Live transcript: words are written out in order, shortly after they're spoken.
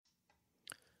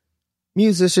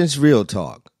Musicians Real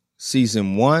Talk,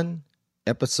 Season 1,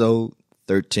 Episode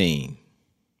 13.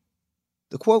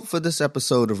 The quote for this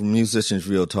episode of Musicians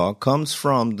Real Talk comes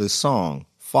from the song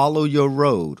Follow Your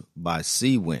Road by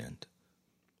Seawind.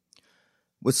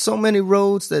 With so many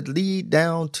roads that lead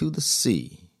down to the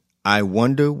sea, I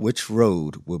wonder which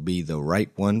road will be the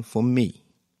right one for me.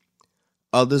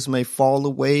 Others may fall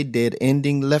away, dead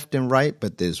ending left and right,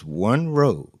 but there's one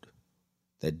road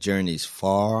that journeys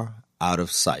far out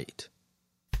of sight.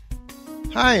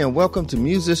 Hi, and welcome to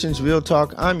Musicians Real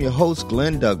Talk. I'm your host,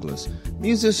 Glenn Douglas.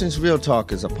 Musicians Real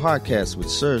Talk is a podcast which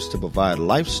serves to provide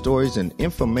life stories and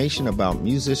information about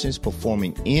musicians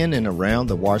performing in and around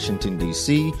the Washington,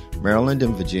 D.C., Maryland,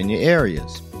 and Virginia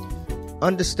areas.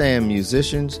 Understand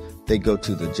musicians, they go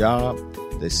to the job,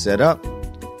 they set up,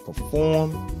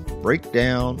 perform, break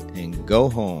down, and go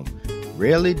home.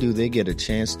 Rarely do they get a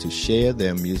chance to share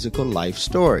their musical life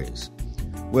stories.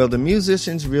 Well, the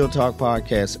Musicians Real Talk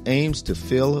podcast aims to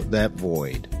fill that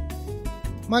void.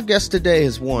 My guest today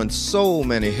has worn so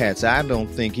many hats, I don't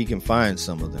think he can find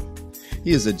some of them.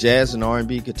 He is a jazz and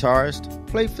R&B guitarist,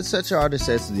 played for such artists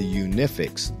as the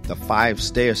Unifics, the Five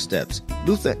Stairsteps,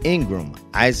 Luther Ingram,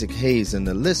 Isaac Hayes, and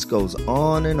the list goes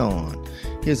on and on.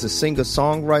 He is a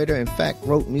singer-songwriter, in fact,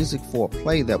 wrote music for a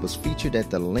play that was featured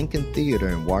at the Lincoln Theater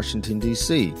in Washington,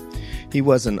 D.C. He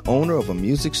was an owner of a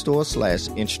music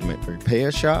store/instrument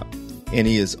repair shop, and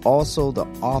he is also the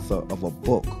author of a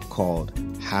book called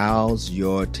How's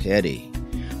Your Teddy?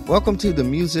 Welcome to the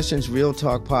Musicians Real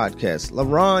Talk podcast,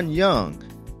 LeRon Young.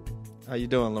 How you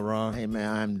doing, LeRon? Hey,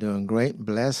 man, I'm doing great,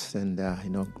 blessed, and,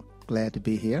 glad to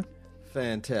be here.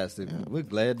 Fantastic. Yeah. We're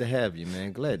glad to have you,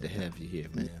 man. Glad to have you here,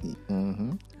 man.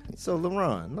 Mm-hmm. So,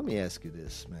 LeRon, let me ask you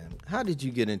this, man. How did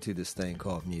you get into this thing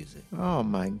called music? Oh,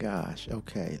 my gosh.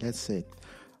 Okay, let's see.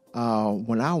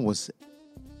 When I was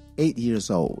 8 years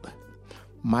old,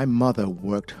 my mother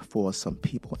worked for some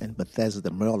people in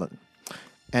Bethesda, Maryland.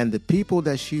 And the people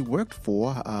that she worked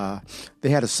for, they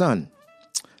had a son.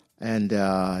 And,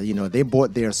 they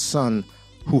bought their son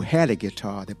who had a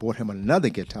guitar. They bought him another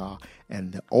guitar.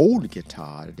 And the old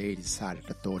guitar, they decided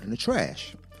to throw it in the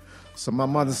trash. So my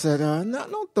mother said, no,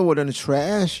 don't throw it in the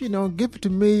trash. Give it to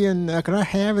me, and can I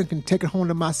have it and take it home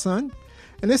to my son?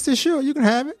 And they said, sure, you can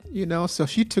have it. So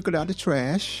she took it out of the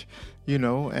trash,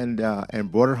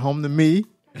 and brought it home to me,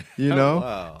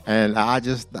 Wow. And I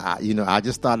just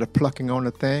started plucking on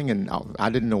the thing, and I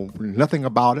didn't know nothing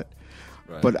about it.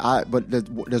 Right. But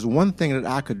there's one thing that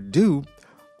I could do.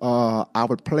 I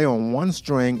would play on one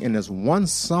string, and there's one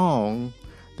song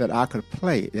that I could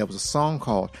play. There was a song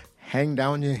called Hang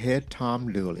Down Your Head,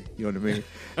 Tom Dooley. You know what I mean?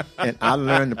 And I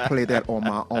learned to play that on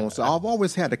my own. So I've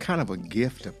always had a kind of a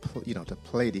gift to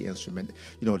play the instrument,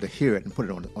 to hear it and put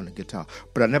it on the guitar.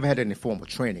 But I never had any form of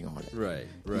training on it. Right.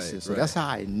 So that's how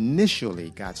I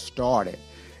initially got started.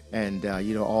 And,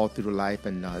 all through life,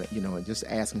 and, just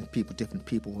asking different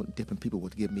people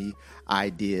would give me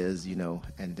ideas,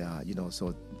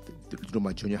 so through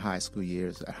my junior high school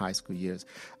years,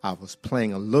 I was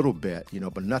playing a little bit,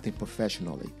 but nothing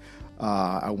professionally.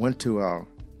 High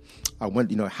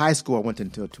school, I went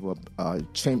into a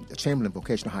Chamberlain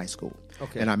Vocational High School.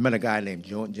 Okay. And I met a guy named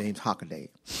James Hockaday.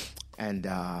 And,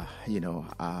 I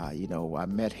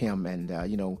met him, and,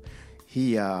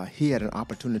 he had an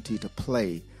opportunity to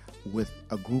play with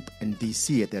a group in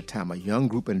D.C. at that time, a young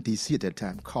group in D.C. at that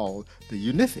time called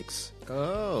the Unifics.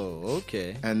 Oh,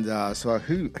 okay. And so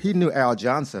he knew Al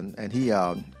Johnson, and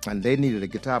and they needed a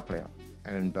guitar player.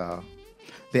 And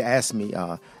they asked me,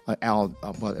 Al,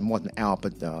 well, it wasn't Al,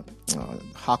 but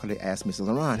Hockaday asked me, said,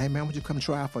 LeRon, hey, man, would you come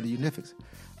try out for the Unifics?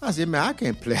 I said, man, I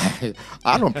can't play.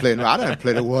 I didn't play with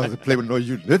no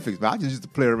Unifics, man. I just used to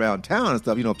play around town and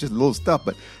stuff, just little stuff,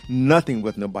 but nothing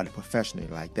with nobody professionally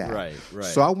like that. Right.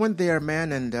 So I went there,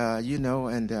 man, and I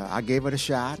gave it a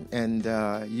shot, and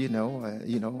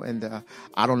and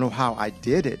I don't know how I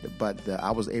did it, but I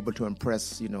was able to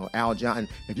impress, Al Johnson.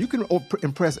 If you can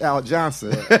impress Al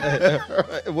Johnson,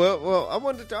 well, I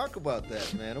wanted to talk about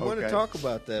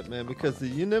that, man. Because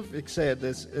the Unifics had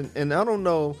this, and I don't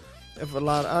know.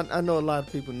 I know a lot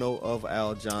of people know of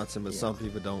Al Johnson, but some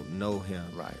people don't know him.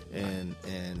 Right. And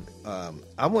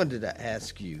I wanted to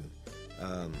ask you,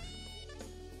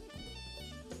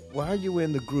 while you were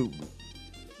in the group,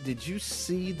 did you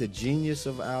see the genius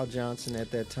of Al Johnson at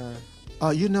that time?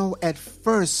 At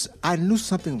first, I knew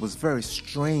something was very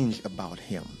strange about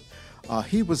him.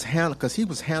 He was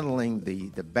handling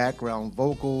the background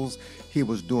vocals. He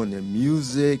was doing the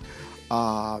music.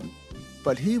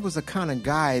 But he was the kind of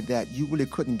guy that you really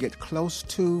couldn't get close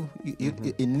to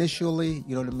initially,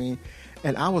 you know what I mean?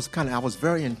 And I was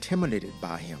very intimidated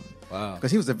by him. Wow.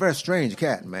 Because he was a very strange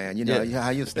cat, man. You know, how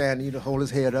you stand, you know, hold his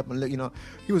head up and look, you know.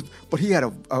 But he had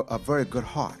a very good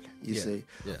heart, you see.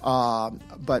 Yeah.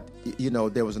 But, you know,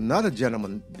 there was another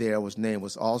gentleman there, his name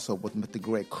was also with Mr.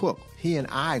 Greg Cook. He and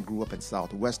I grew up in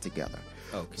Southwest together.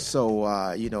 Okay.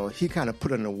 So, you know, he kind of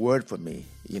put in a word for me,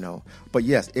 you know. But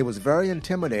yes, it was very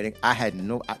intimidating. I didn't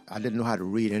know how to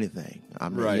read anything. I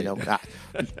mean, you know,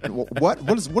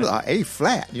 what is A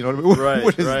flat? You know what I mean? Right,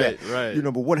 what is right, that? right. You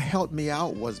know, but what helped me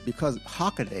out was because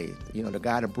Hockaday, you know, the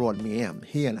guy that brought me in,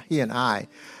 he and I,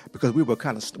 because we were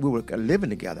living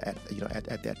together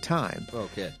at that time.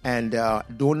 Okay. And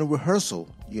during the rehearsal,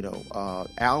 you know,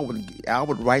 Al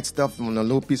would write stuff on a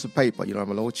little piece of paper, you know, a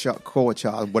little chord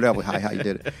chart, whatever, how he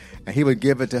did it. And he would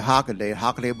give it to Hockaday.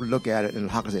 Hockaday would look at it, and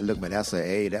Hockaday said, "Look, man, that's an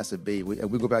A, that's a B." We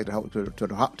go back to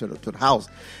the house,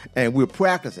 and we would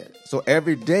practice it. So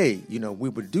every day, you know, we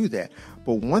would do that.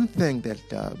 But one thing that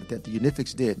the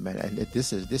Unifics did, man, and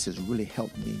this has really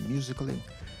helped me musically.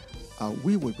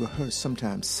 We would rehearse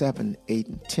sometimes 7, 8,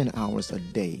 and 10 hours a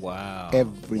day. Wow.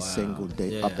 Every single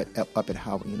day up at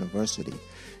Howard University,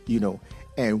 you know.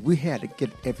 And we had to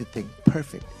get everything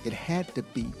perfect. It had to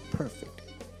be perfect.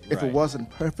 If it wasn't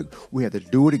perfect, we had to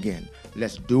do it again.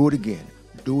 Let's do it again.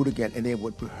 Do it again. And they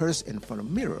would rehearse in front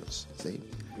of mirrors, see?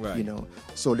 Right. You know,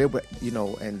 so they were, you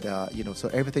know, and, you know, so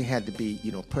everything had to be,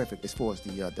 you know, perfect as far as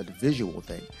the visual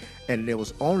thing. And there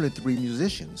was only 3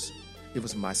 musicians. It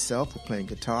was myself playing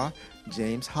guitar,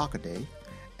 James Hockaday,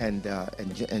 and they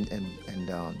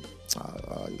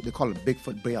call him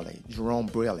Bigfoot Braley, Jerome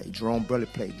Braley. Jerome Braley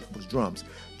was drums.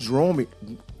 Jerome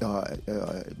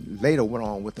later went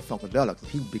on with the Funkadelics.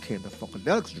 He became the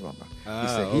Funkadelics drummer.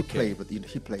 He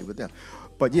played with them.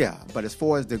 But as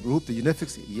far as the group, the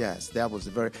Unifics, yes, that was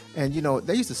and you know,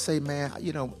 they used to say, man,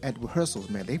 you know, at rehearsals,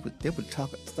 man, they would talk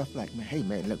stuff like, man, hey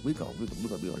man, look, we're gonna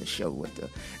be on the show with the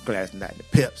Gladys Knight and the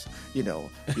Pips, you know,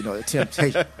 the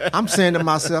Temptation. I'm saying to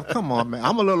myself, come on, man,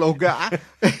 I'm a little old guy.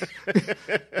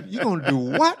 You gonna do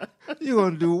what? You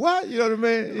gonna do what? You know what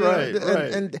I mean?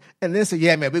 Right. And then say,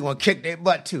 yeah, man, we're gonna kick their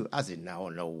butt too. I said,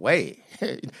 no way.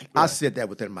 I said that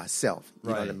within myself. You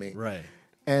know what I mean? Right.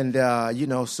 And you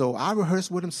know, so I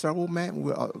rehearsed with him several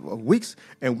weeks,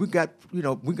 and we got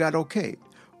okay.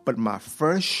 But my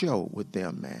first show with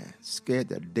them, man, scared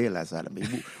the daylights out of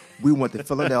me. We went to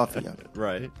Philadelphia,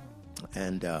 right?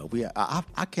 And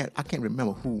I can't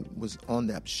remember who was on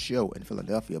that show in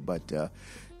Philadelphia, but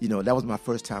you know, that was my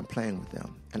first time playing with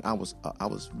them, and I was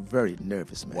very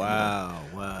nervous, man.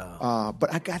 Wow.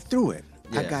 But I got through it.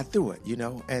 Yeah. I got through it, you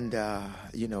know, and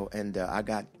I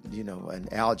got, you know,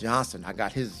 and Al Johnson, I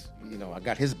got his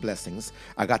blessings.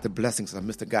 I got the blessings of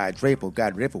Mr. Guy Draper.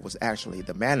 Guy Draper was actually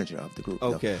the manager of the group.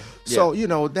 Okay. So you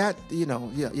know that, you know,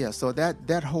 So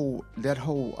that whole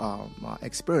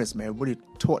experience, man, really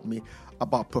taught me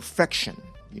about perfection.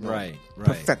 You know, right.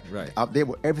 Perfect. Right.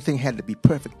 Everything had to be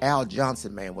perfect. Al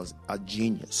Johnson, man, was a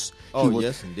genius.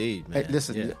 Yes, indeed, man.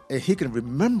 Listen, he can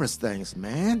remember things,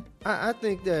 man. I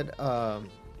think that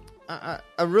I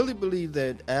really believe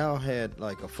that Al had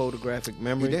like a photographic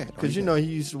memory. Because you know, he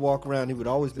used to walk around. He would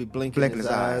always be blinking his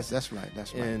eyes. That's right.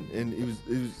 And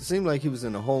it seemed like he was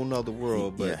in a whole nother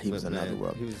world. He was in another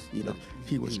world. He was, you know,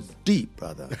 he was deep,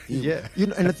 brother. You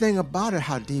know, and the thing about it,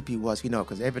 how deep he was, you know,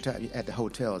 because every time at the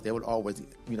hotels, they would always,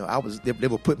 you know, they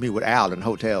would put me with Al in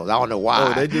hotels. I don't know why.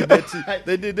 Oh, they did that to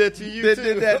they did that to you. They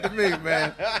did that to me,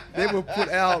 man. They would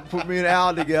put me and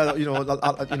Al together, you know,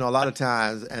 a lot of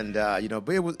times, and you know,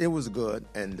 but it was good,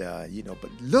 and you know,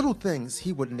 but little things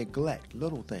he would neglect,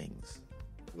 little things.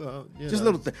 Well, just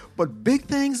little things, but big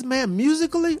things, man.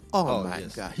 Musically, oh my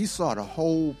yes. God, he saw the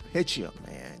whole picture,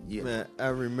 man. Yeah. Man, I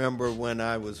remember when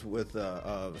I was with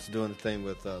was doing the thing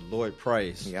with Lloyd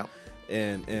Price. Yeah.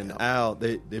 And Al,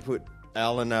 they put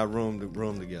Al and I room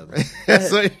together.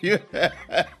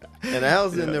 And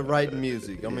Al's in there writing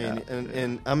music. I mean,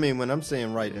 and I mean, when I'm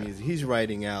saying writing music, he's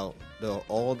writing out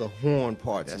all the horn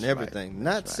parts and everything,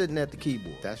 not sitting at the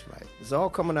keyboard. That's right. It's all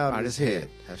coming out of his head.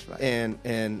 That's right.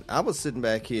 And I was sitting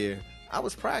back here, I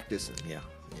was practicing. Yeah.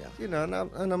 You know,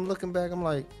 and I'm looking back, I'm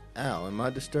like, Al, am I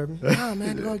disturbing you? No,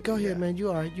 man, go ahead, man. You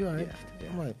all right.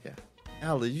 I'm like,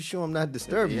 Al, are you sure I'm not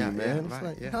disturbing you, man? It's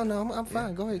like, no, I'm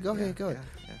fine. Go ahead.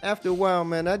 After a while,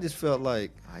 man, I just felt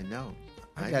like, I know.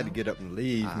 I had to get up and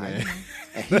leave, man.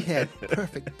 And he had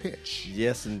perfect pitch.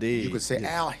 Yes, indeed. You could say,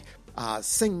 Al,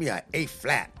 sing me a A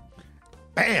flat.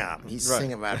 Bam! He's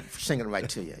singing right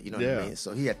to you. You know what I mean?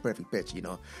 So he had perfect pitch, you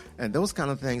know, and those kind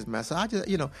of things, man. So I just,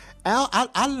 you know,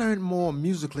 I learned more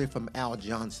musically from Al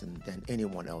Johnson than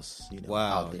anyone else, you know,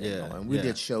 out there. You know? And we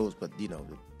did shows, but you know,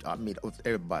 I mean, with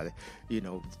everybody,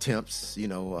 Temps,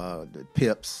 the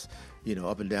Pips,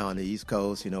 up and down the East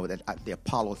Coast, the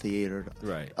Apollo Theater,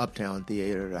 right, Uptown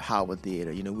Theater, the Howard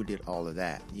Theater, we did all of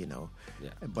that, Yeah.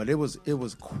 But it was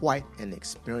quite an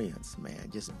experience,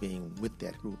 man, just being with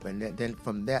that group. And then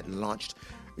from that launched,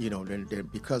 then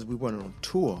because we went on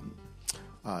tour,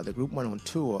 the group went on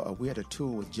tour. We had a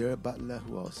tour with Jerry Butler,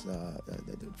 who else? The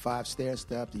Five Stair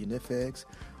Steps, the Unifics,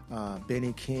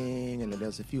 Benny King, and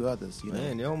there's a few others.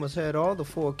 Man, you almost had all the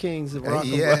four kings of rock.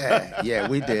 Yeah,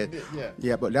 we did.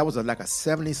 Yeah, but that was like a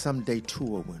 70-some day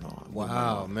tour went on.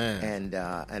 Wow, man.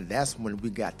 And that's when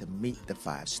we got to meet the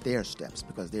Five Stair Steps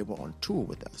because they were on tour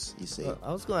with us. You see,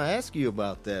 I was going to ask you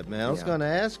about that, man. I was going to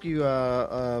ask you,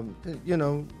 tell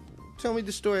me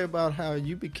the story about how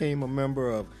you became a member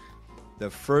of the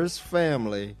first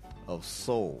family of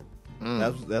soul.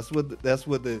 That's what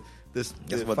the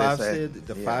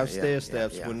five stair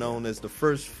steps were known as the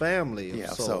first family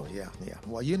of soul.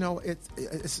 Well,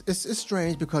 it's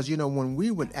strange because when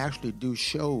we would actually do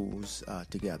shows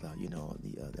together,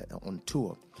 on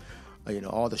tour.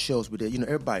 All the shows we did,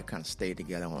 everybody kind of stayed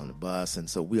together on the bus, and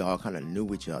so we all kind of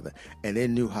knew each other, and they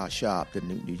knew how sharp the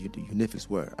Unifics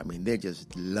were. I mean, they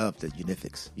just loved the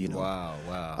Unifics,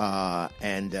 Wow.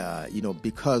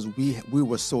 Because we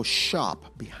were so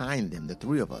sharp behind them, the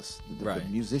three of us, the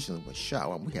musicians were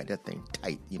sharp. We had that thing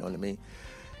tight, you know what I mean?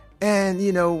 And,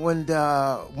 when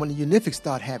the Unifics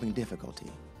start having difficulty,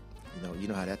 you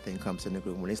know how that thing comes in the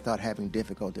group. When they start having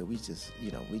difficulty, we just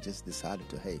decided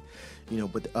to,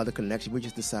 with the other connection, we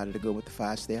just decided to go with the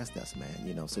Five Stair Steps,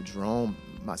 man. So Jerome,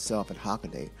 myself, and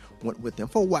Hockaday went with them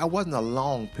for a while. It wasn't a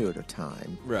long period of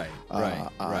time. Right.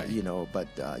 But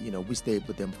we stayed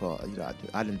with them for,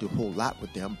 I didn't do a whole lot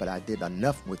with them, but I did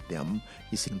enough with them,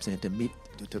 you see what I'm saying, to meet,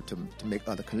 to make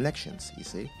other connections, you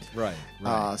see. Right.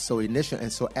 After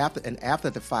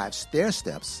the Five Stair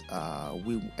Steps,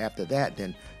 after that,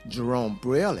 then Jerome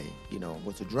Braley,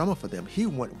 was the drummer for them. He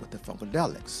went with the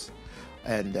Funkadelics,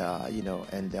 and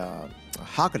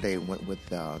Hockaday went with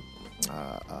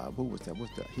who was that?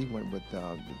 He went with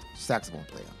the saxophone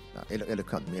player. It'll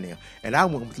come to me anyhow. And I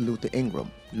went with Luther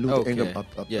Ingram. Ingram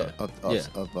of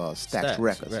Stax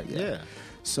Records. Right. Yeah.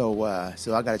 So I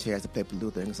got a chance to play with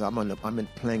Luther Ingram. So I'm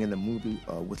playing in the movie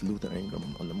with Luther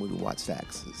Ingram on the movie Watch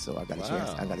Sax. So I got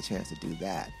a chance to do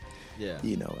that. Yeah.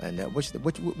 And which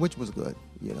was good.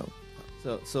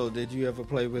 So did you ever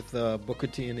play with Booker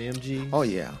T and the MGs? Oh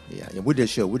yeah. We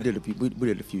did a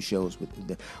few shows with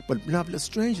them. But now it's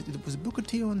strange. Was Booker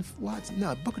T on Watts?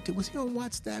 No, Booker T, was he on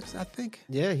Watts Stax? I think.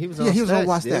 Yeah, he was on. He was on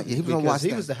Watts Stax. Yeah, he was on Watts Stax.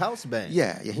 He was the house band.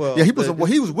 Yeah. He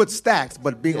was with Stax,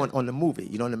 but being on the movie.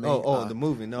 You know what I mean? The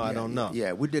movie. No, I don't know.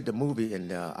 Yeah, we did the movie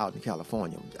out in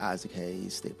California with Isaac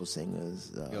Hayes, Staple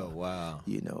Singers. Wow.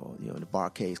 The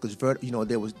Barcades, because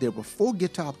there were 4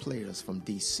 guitar players from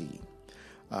DC.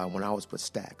 When I was with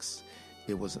Stax,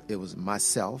 it was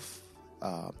myself,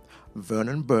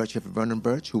 Vernon Birch,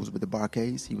 who was with the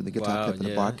Barcades. He was the guitar player for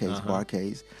the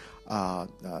Barcades.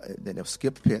 Then there was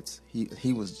Skip Pitts.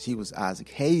 He was Isaac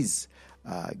Hayes'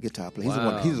 guitar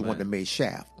player. He's the one that made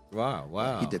Shaft.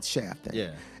 Wow. He did Shaft.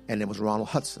 Yeah. And there was Ronald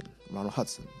Hudson.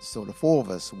 So the 4 of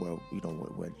us were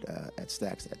at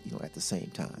Stax at the same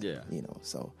time. Yeah.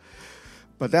 So.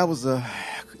 But that was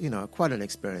quite an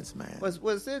experience, man.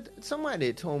 Was it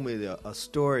somebody told me a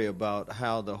story about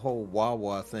how the whole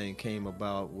wah-wah thing came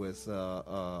about with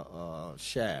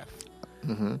Shaft?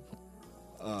 Mm-hmm.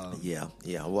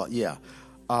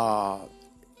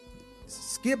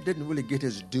 Skip didn't really get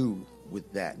his due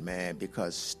with that, man,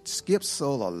 because Skip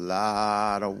sold a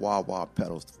lot of wah-wah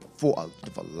pedals for a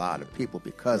lot of people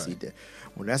because he did.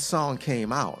 When that song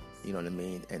came out, you know what I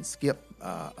mean, and Skip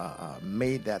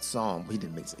made that song. He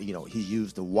didn't make, he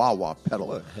used the wah-wah pedal.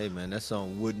 Well, hey man, that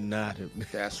song would not have.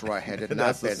 That's right. Had it not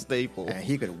that's been, a staple. And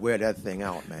he could wear that thing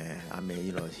out, man. I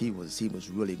mean, he was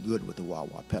really good with the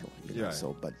wah-wah pedal. Right.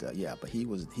 So, but he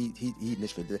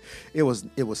initially did. It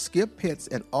was Skip Pitts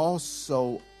and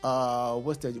also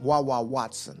what's the Wah-Wah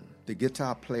Watson, the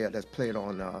guitar player that's played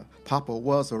on Papa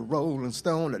Was a Rolling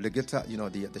Stone, the guitar,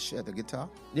 the guitar.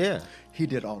 Yeah. He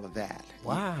did all of that.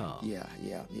 Wow. Yeah,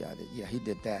 he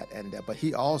did that, and but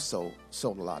he also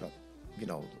sold a lot of,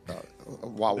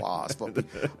 wah-wahs.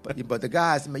 But the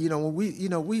guys, man,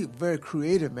 we very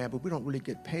creative, man, but we don't really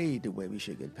get paid the way we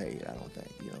should get paid. I don't think,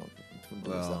 from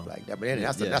doing stuff like that. But anyway,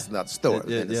 that's another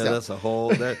story. That's a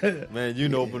whole man.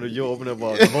 You open up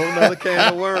a whole other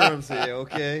can of worms here.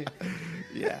 Okay.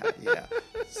 Yeah.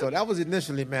 So that was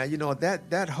initially, man,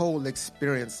 that whole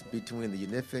experience between the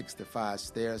Unifics, the Five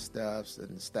Stair Steps, and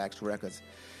the Stax Records,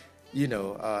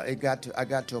 I got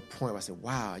to a point where I said,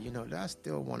 wow, I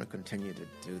still want to continue to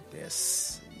do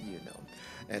this, you know.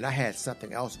 And I had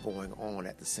something else going on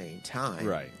at the same time.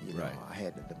 Right, You know, right. I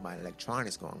had my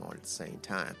electronics going on at the same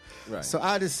time. Right. So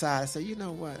I decided, say, you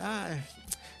know what,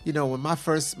 when my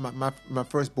first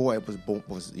boy was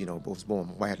born,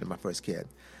 when I had my first kid,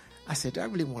 I said, do I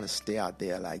really want to stay out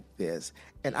there like this?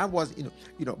 And I was,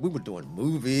 we were doing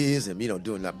movies and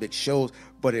doing our big shows,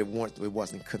 but it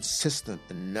wasn't consistent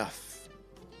enough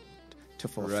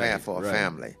for a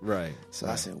family. Right. So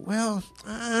I said, well,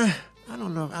 I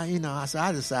don't know.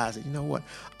 I decided, you know what,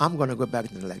 I'm going to go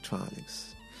back into electronics.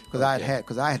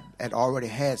 Because I had already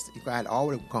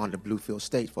gone to Bluefield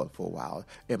State for a while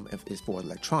as far as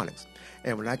electronics,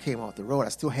 and when I came off the road, I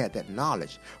still had that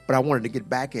knowledge, but I wanted to get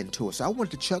back into it. So I went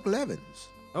to Chuck Levin's.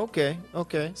 Okay.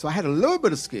 So I had a little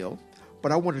bit of skill,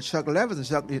 but I went to Chuck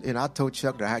Levin's, and I told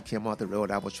Chuck that I came off the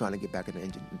road. I was trying to get back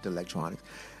into electronics,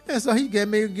 and so he gave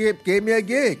me a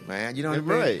gig, man. You know what I mean?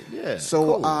 Right. Yeah.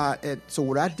 So cool. So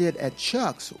what I did at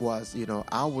Chuck's was,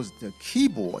 I was the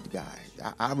keyboard guy.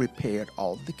 I repaired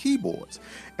all the keyboards.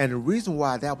 And the reason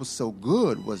why that was so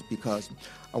good was because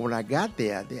when I got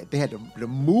there, they had the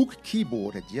Moog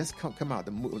keyboard had just come out.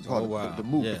 The Moog, it was called the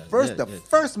Moog. Yeah, the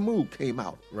first Moog came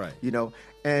out. Right.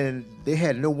 And they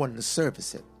had no one to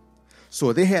service it.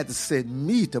 So they had to send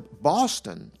me to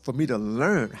Boston for me to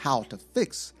learn how to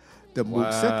fix the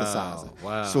Moog synthesizer.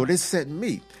 Wow. So they sent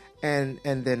me. And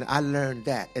then I learned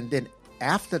that. And then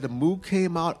after the Moog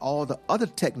came out, all the other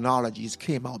technologies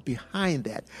came out behind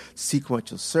that.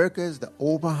 Sequential circuits, the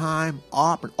Oberheim,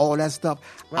 ARP, and all that stuff.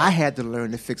 Right. I had to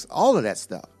learn to fix all of that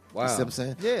stuff. Wow. You see what I'm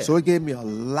saying? Yeah. So it gave me a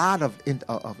lot of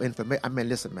information. I mean,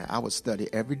 listen, man, I would study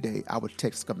every day. I would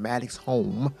take schematics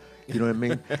home, you know what I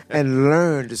mean, and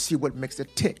learn to see what makes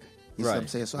it tick. You see what I'm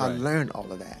saying? So I learned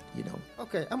all of that,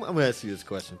 Okay, I'm going to ask you this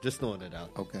question, just throwing it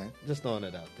out there. Okay. Just throwing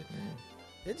it out there.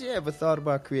 Did you ever thought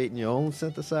about creating your own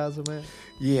synthesizer, man?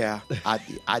 Yeah,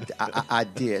 I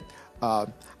did.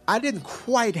 I didn't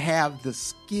quite have the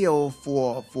skill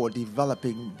for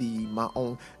developing my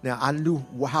own. Now, I knew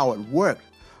how it worked,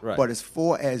 but as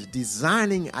far as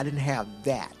designing, I didn't have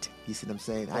that. You see what I'm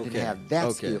saying? I didn't have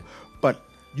that skill. But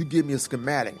you give me a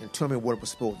schematic and tell me what it was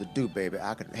supposed to do, baby.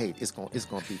 It's gonna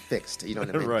be fixed. You know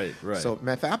what I mean? Right. So,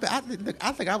 man,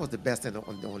 I think I was the best on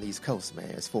the East Coast,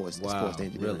 man. As far as the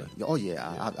engineering. Really? Oh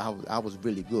yeah, I was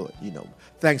really good.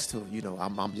 Thanks to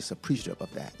I'm just appreciative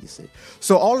of that. You see.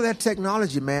 So all of that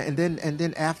technology, man, and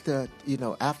then after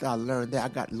I learned that, I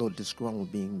got a little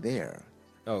disgruntled being there.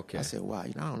 Okay. I said, wow, I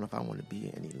don't know if I want to be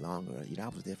here any longer. I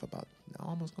was there for about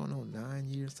almost going on 9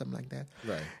 years, something like that.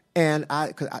 Right. And I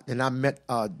met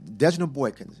Dejanov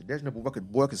Boykins. Dejanov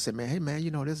Boykins said, man, hey, man,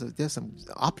 there's some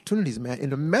opportunities, man, in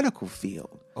the medical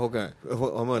field. Okay.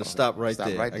 I'm going to stop right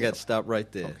there. I got to stop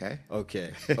right there.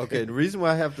 Okay. The reason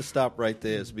why I have to stop right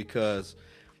there is because,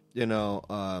 I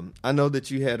know that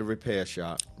you had a repair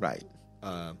shop. Right.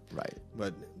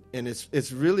 But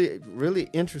it's really, really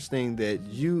interesting that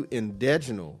you and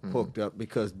Dejanov hooked up,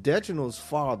 because Dejanov's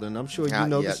father, and I'm sure you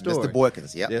know the story. Mr.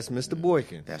 Boykins, yeah. Yes, Mr.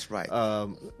 Boykin. That's right.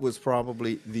 Was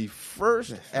probably the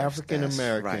first African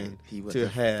American to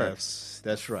have.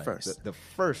 That's right. The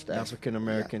first African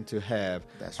American to have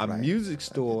a music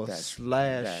store /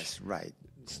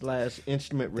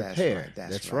 instrument repair.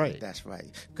 That's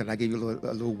right. Can I give you a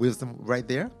little wisdom right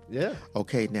there? Yeah.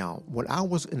 Okay, now, when I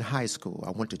was in high school,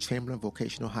 I went to Chamberlain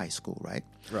Vocational High School, right?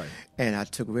 Right. And I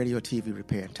took radio, TV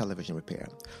repair, and television repair.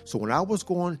 So when I was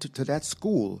going to that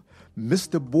school,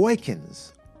 Mr.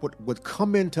 Boykins would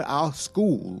come into our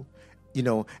school,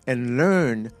 and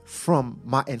learn from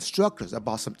my instructors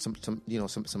about some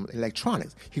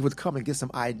electronics. He would come and get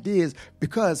some ideas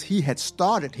because he had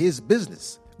started his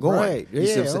business going. Right.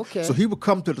 Yeah. Okay. So he would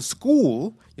come to the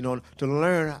school, to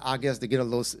learn, I guess, to get a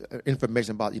little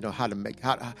information about, how to make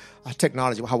how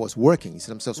technology, how it's working. You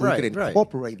see what I'm saying? So he could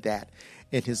incorporate that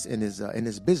in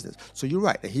his business. So you're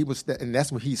right. And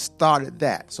that's when he started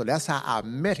that. So that's how I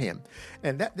met him,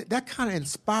 and that kind of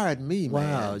inspired me, man.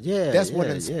 Wow. Yeah. That's what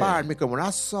inspired me, because when I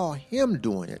saw him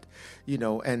doing it,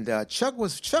 and Chuck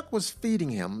was feeding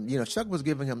him. Chuck was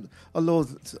giving him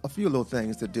a few little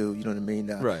things to do. You know what I mean?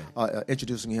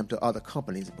 Introducing him to other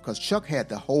companies, because Chuck had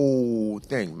the whole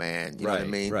thing, man. You know what I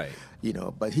mean? Right.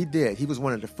 But he did. He was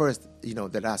one of the first,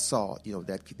 that I saw,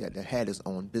 that had his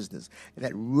own business, and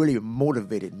that really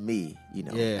motivated me,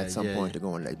 at some point to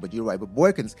go in. But you're right. But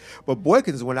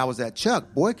Boykins, when I was at Chuck,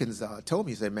 Boykins told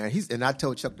me, he said, man, and I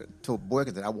told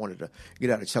Boykins that I wanted to get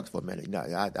out of Chuck for a minute.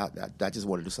 I just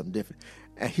wanted to do something different.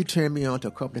 And he turned me on to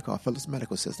a company called Phillips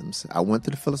Medical Systems. I went to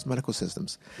the Phillips Medical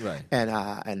Systems, right?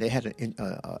 And they had an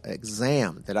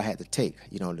exam that I had to take,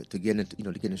 to get into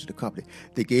the company.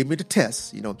 They gave me the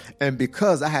test, and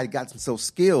because I had gotten so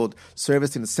skilled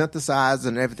servicing the synthesizers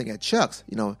and everything at Chuck's.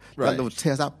 That Right. little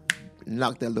test out,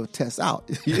 knocked that little test out.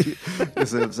 You see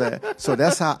what I'm saying? So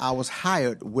that's how I was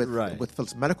hired with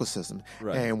Philips Medical System.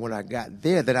 Right. And when I got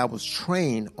there, then I was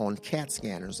trained on CAT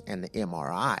scanners and the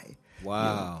MRI.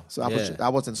 Wow. So I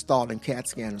was installing CAT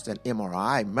scanners and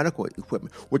MRI medical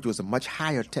equipment, which was a much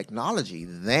higher technology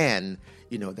than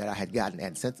that I had gotten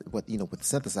with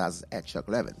synthesizers at Chuck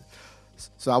Levin.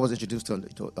 So I was introduced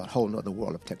to a whole other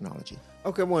world of technology.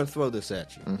 Okay, I want to throw this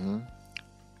at you. Mm-hmm.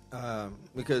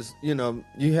 Because,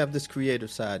 you have this creative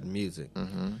side in music.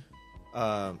 Mm-hmm.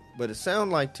 But it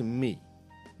sounds like to me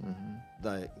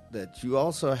that you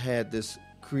also had this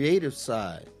creative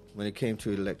side when it came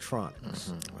to electronics.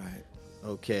 Mm-hmm. Right.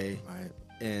 Okay. Right.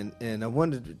 And I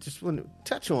wanted to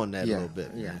touch on that a little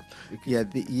bit.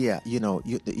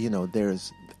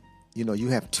 There's, you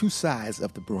have two sides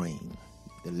of the brain,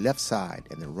 the left side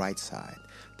and the right side.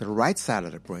 The right side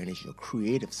of the brain is your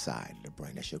creative side of the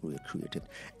brain. That's your creative.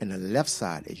 And the left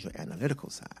side is your analytical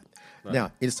side. Right.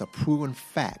 Now, it's a proven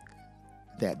fact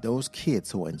that those kids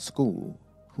who are in school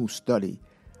who study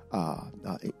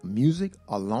music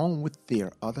along with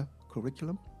their other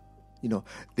curriculum,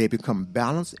 they become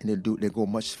balanced and they go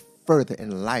much further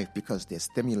in life because they're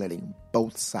stimulating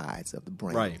both sides of the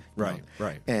brain. Right.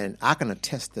 And I can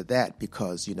attest to that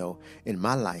because, in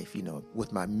my life,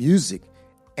 with my music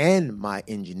and my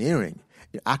engineering,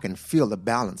 I can feel the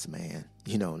balance, man.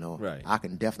 Right. I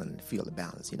can definitely feel the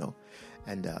balance,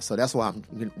 And so that's why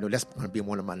that's going to be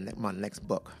one of my next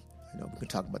book. We can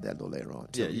talk about that a little later on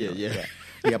too.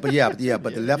 But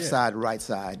the left side, right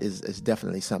side is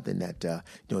definitely something that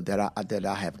that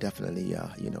I have definitely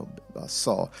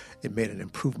saw. It made an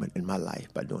improvement in my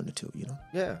life by doing the two.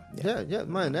 Yeah.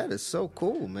 Man, that is so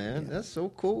cool, man. That's so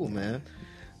cool, man.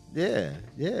 Yeah.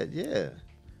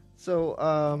 So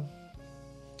I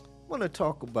want to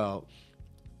talk about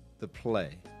the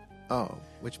play. Oh,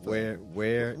 which play?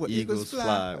 Where Eagles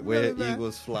Fly. Where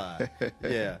Eagles Fly.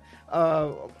 Yeah.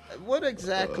 What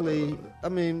exactly?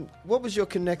 What was your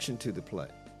connection to the play?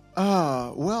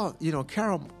 Well,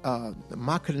 Carol,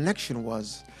 my connection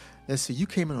was. Let's see. You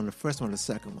came in on the first one or the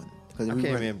second one? I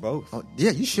came in both. Oh,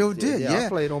 yeah, you sure did. Yeah, I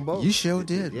played on both. You sure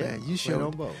did, man. You sure played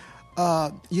on both.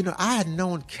 I had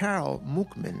known Carol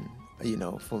Mookman,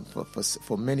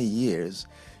 for many years,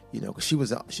 because she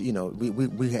was, we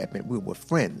were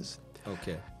friends.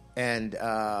 Okay. And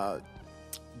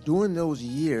during those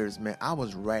years, man, I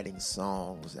was writing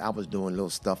songs. I was doing little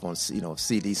stuff on,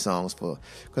 CD songs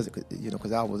because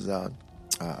I was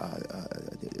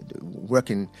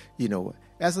working,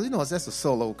 as a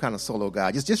solo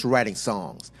guy, just writing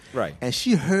songs. Right. And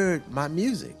she heard my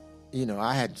music.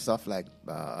 I had stuff like,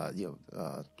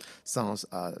 songs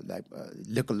like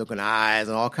Looking Eyes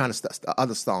and all kind of stuff,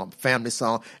 other songs, family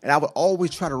song. And I would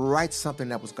always try to write something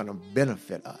that was going to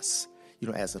benefit us,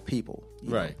 as a people.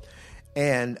 Right.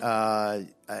 And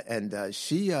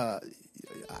she, I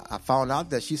found out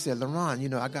that she said,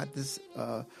 LeRon, I got this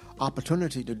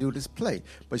opportunity to do this play.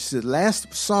 But she said,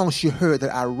 last song she heard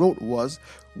that I wrote was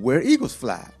Where Eagles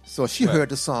Fly. So she heard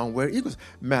the song Where Eagles.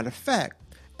 Matter of fact,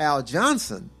 Al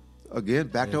Johnson, again,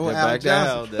 back to old Al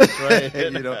Johnson. That's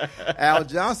right. Al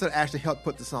Johnson actually helped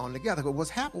put the song together. But I'll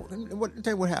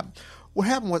tell you what happened. What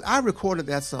happened was I recorded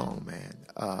that song, man,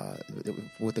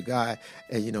 with a guy,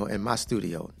 in my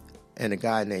studio, and a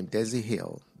guy named Desi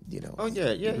Hill. Oh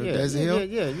yeah. Desi Hill.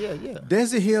 Yeah.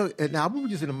 Desi Hill. And now we were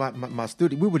just in my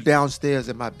studio. We were downstairs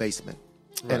in my basement.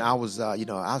 Right. And I was,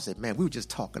 I said, man, we were just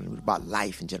talking about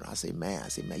life in general. I said, man,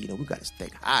 we got to stay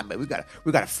high, man. We got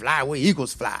to fly where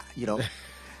eagles fly,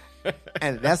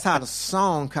 And that's how the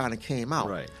song kind of came out.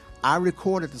 Right. I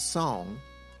recorded the song,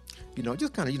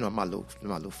 just kind of, my little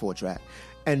 4-track.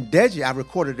 And Deji, I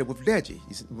recorded it with Deji,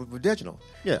 with Deginal.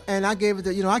 Yeah. And I gave it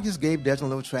I just gave Deginal a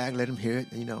little track, let him hear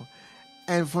it,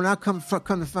 And when I come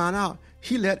to find out,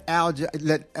 he let Al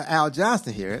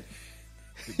Johnson hear it.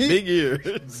 Big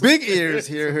ears. Big ears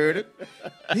here heard it.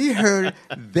 He heard it.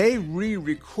 They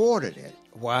re-recorded it.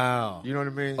 Wow. You know what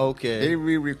I mean? Okay. They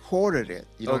re-recorded it.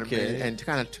 You know what I mean? And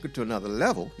kind of took it to another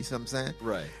level. You see what I'm saying?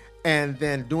 Right. And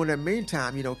then during that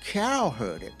meantime, Carol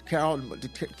heard it. Carol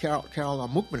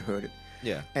Mookman heard it.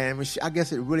 Yeah. And I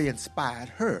guess it really inspired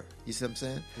her. You see what I'm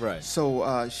saying? Right.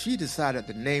 So she decided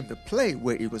to name the play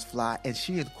Where Eagles Fly, and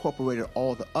she incorporated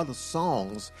all the other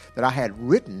songs that I had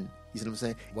written, you see what I'm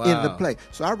saying, in the play.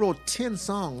 So I wrote 10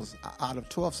 songs out of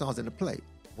 12 songs in the play.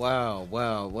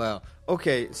 Wow.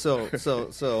 Okay, so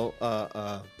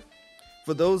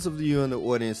for those of you in the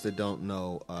audience that don't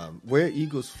know, Where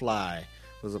Eagles Fly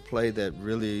was a play that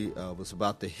really was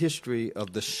about the history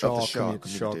of the Shaw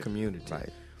community. Right.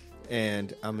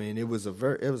 And I mean, it was a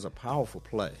powerful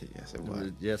play. Yes, it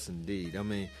was. Yes, indeed. I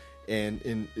mean,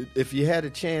 and if you had a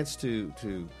chance to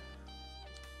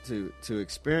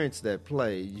experience that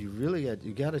play,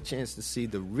 you got a chance to see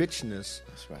the richness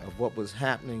of what was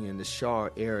happening in the Shaw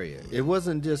area. It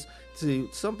wasn't just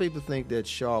some people think that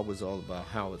Shaw was all about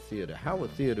Howard Theater.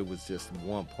 Howard Theater was just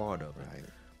one part of it. Right.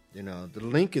 You know, the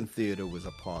Lincoln Theater was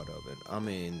a part of it. I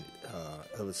mean,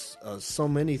 it was so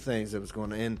many things that was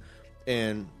going on,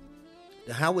 and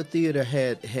the Howard Theater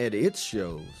had its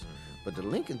shows, but the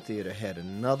Lincoln Theater had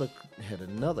another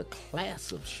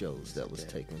class of shows that was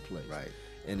taking place. Right.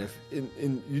 And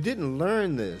and you didn't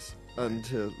learn this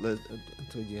until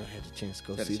you had a chance to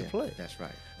go see the play. That's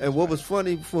right. And what was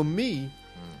funny for me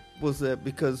was that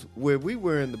because where we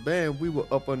were in the band, we were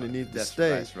up underneath the stage.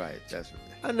 That's right. That's right.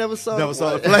 I never saw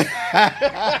the play.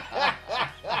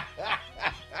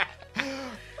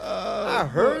 I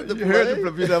heard the play. You heard the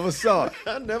play. You never saw it.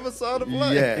 I never saw the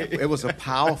play. Yeah, it was a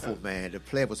powerful, man. The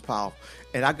play was powerful,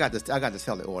 and I got to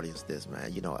tell the audience this,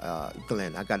 man. You know,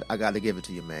 Glenn, I got to give it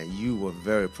to you, man. You were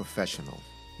very professional.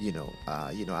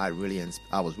 I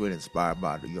was really inspired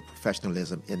by your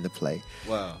professionalism in the play.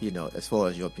 Wow. You know, as far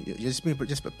as you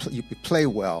play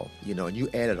well. You know, and you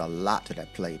added a lot to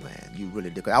that play, man. You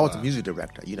really did. I was a music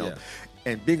director. You know. Yeah.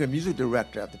 And being a music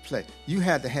director of the play, you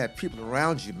had to have people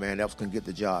around you, man, that was going to get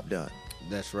the job done.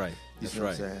 That's right. That's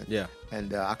right. What I'm saying? Yeah.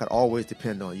 And I could always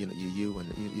depend on you and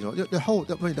the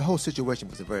whole situation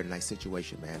was a very nice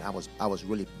situation, man. I was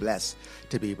really blessed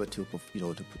to be able to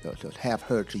to have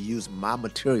her to use my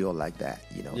material like that,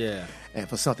 Yeah. And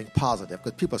for something positive,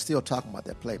 because people are still talking about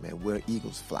that play, man. Where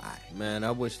Eagles Fly. Man,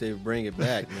 I wish they would bring it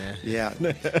back, man. Yeah.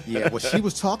 Well, she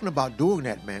was talking about doing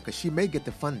that, man, because she may get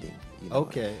the funding.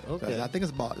 Okay. I think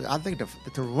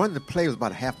to run the play was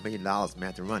about $500,000,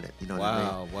 man, to run it. You know what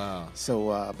I mean? Wow.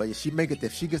 So, but if she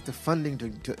gets the funding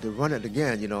to run it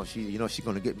again, she's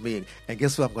going to get me. And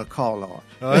guess what I'm going to call on?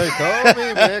 All right,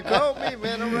 call me,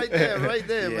 man. I'm right there,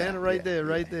 man. Right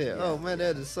there. Oh, man,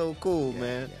 that is so cool,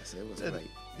 man. Yes, it was great.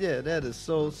 Yeah, that is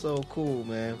so cool,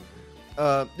 man.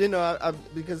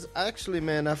 Because actually,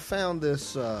 man, I found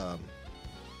this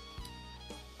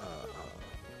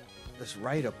this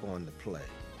write-up on the play.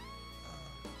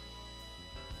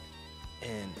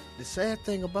 And the sad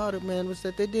thing about it, man, was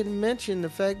that they didn't mention the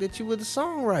fact that you were the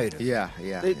songwriter. Yeah.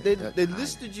 They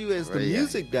listed you as the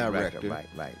music director. Right.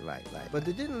 But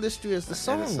they didn't list you as the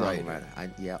songwriter.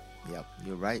 Yep.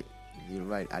 You're right.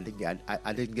 I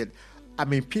didn't get. I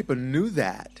mean, people knew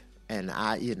that, and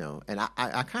I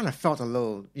kind of felt a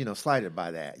little, slighted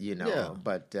by that, Yeah.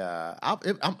 But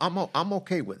I'm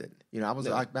okay with it.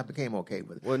 I became okay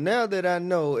with it. Well, now that I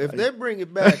know, if they bring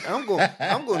it back, I'm going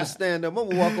to stand up. I'm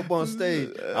going to walk up on stage.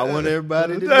 I want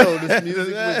everybody to know this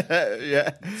music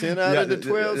was 10 out of the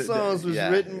 12 songs was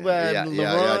written by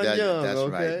LeRon Young.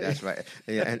 That's right.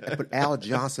 Yeah, but Al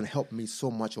Johnson helped me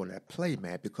so much on that play,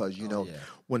 man, because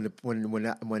when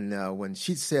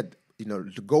she said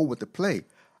to go with the play,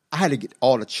 I had to get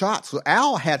all the charts. So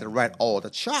Al had to write all the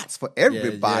charts for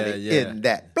everybody in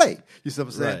that play. You see what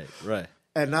I'm saying? Right.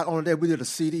 And not only that, we did a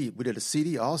CD. We did a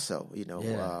CD also,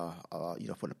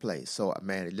 for the play. So,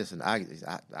 man, listen, I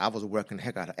was working the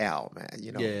heck out of Al,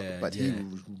 man, But he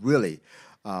really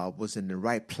was in the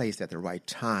right place at the right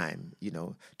time,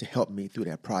 to help me through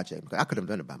that project. Because I could have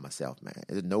done it by myself, man.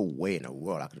 There's no way in the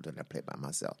world I could have done that play by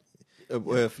myself.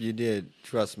 Well, if you did,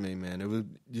 trust me, man.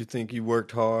 You think you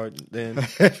worked hard then,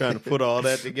 trying to put all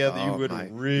that together? You would have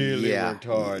really worked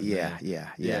hard. Yeah.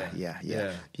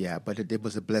 But it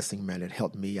was a blessing, man. It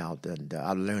helped me out, and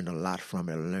I learned a lot from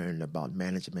it. I learned about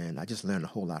management. I just learned a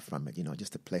whole lot from it.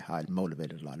 Just to play how it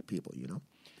motivated a lot of people.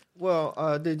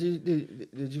 Well, did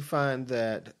you find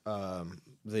that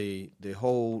the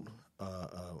whole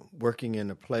working in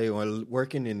the play or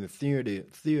working in the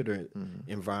theater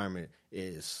environment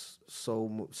is so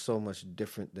much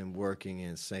different than working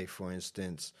in, say, for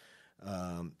instance,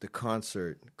 the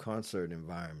concert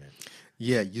environment?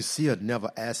 Yeah, you see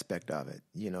another aspect of it.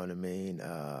 You know what I mean?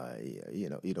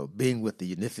 Being with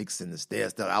the Unifics and the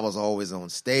stairs, that I was always on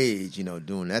stage,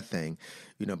 doing that thing.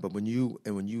 But when you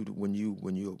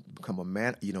become a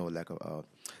man, like a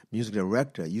music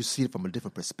director, you see it from a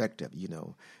different perspective.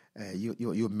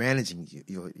 You're managing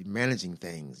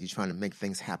things. You're trying to make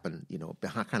things happen,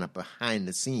 behind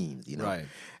the scenes, Right.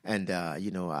 And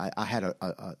I had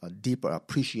a deeper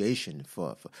appreciation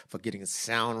for getting the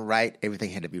sound right.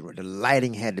 Everything had to be right. The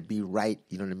lighting had to be right.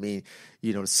 You know what I mean?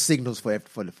 The signals for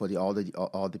all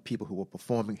the people who were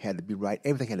performing had to be right.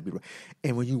 Everything had to be right.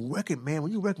 And when you're working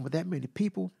with that many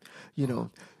people,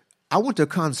 I went to a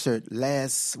concert a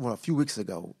few weeks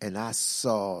ago, and I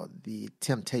saw the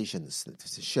Temptations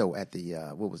show at the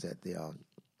what was it?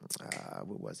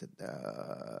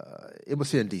 It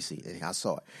was here in D.C. and I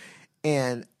saw it,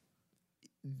 and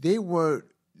they were,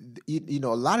 a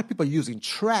lot of people are using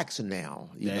tracks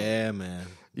now. Yeah, man.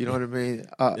 You know what I mean?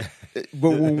 But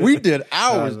when we did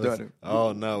ours,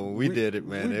 when we did it,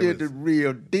 man, we did the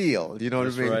real deal. You know what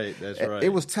I mean? Right, that's right.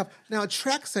 It was tough. Now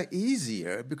tracks are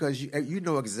easier because you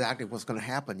know exactly what's going to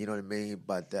happen. You know what I mean?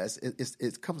 But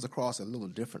it comes across a little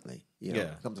differently.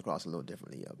 It comes across a little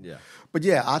differently. Yeah. But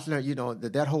yeah, I learned,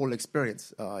 that whole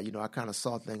experience. I kind of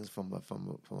saw things from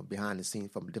behind the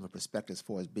scenes, from a different perspective, as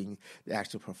far as being the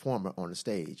actual performer on the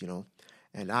stage.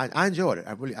 And I enjoyed it.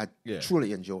 I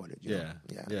truly enjoyed it. Yeah.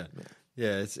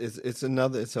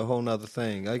 It's a whole nother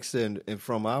thing. Like I said, and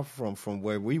from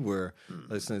where we were,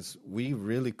 since we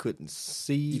really couldn't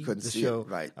see the show. It,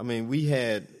 right. I mean, we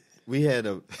had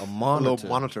a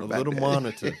monitor, a little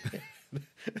monitor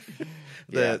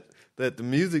that the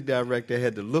music director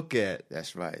had to look at.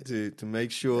 That's right. To make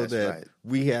sure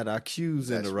we had our cues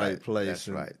in the right place.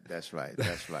 That's right.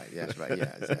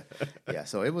 Yeah.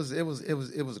 So it was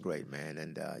great, man.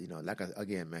 And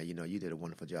again, man, you did a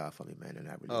wonderful job for me, man, and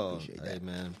I really appreciate that. Hey,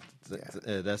 man,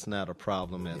 that's not a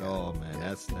problem at all, man.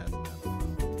 That's not a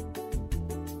problem.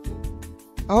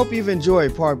 I hope you've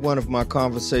enjoyed part one of my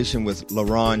conversation with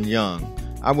LeRon Young.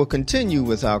 I will continue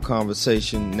with our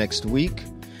conversation next week.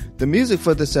 The music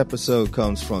for this episode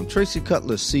comes from Tracy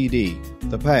Cutler's CD,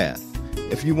 The Path.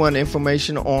 If you want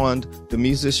information on the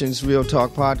Musicians Real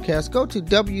Talk podcast, go to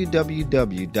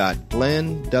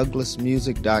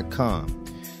www.glenndouglasmusic.com.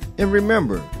 And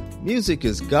remember, music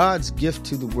is God's gift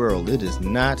to the world. It is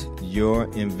not your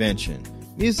invention.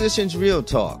 Musicians Real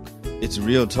Talk. It's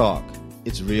real talk.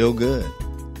 It's real good.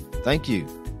 Thank you.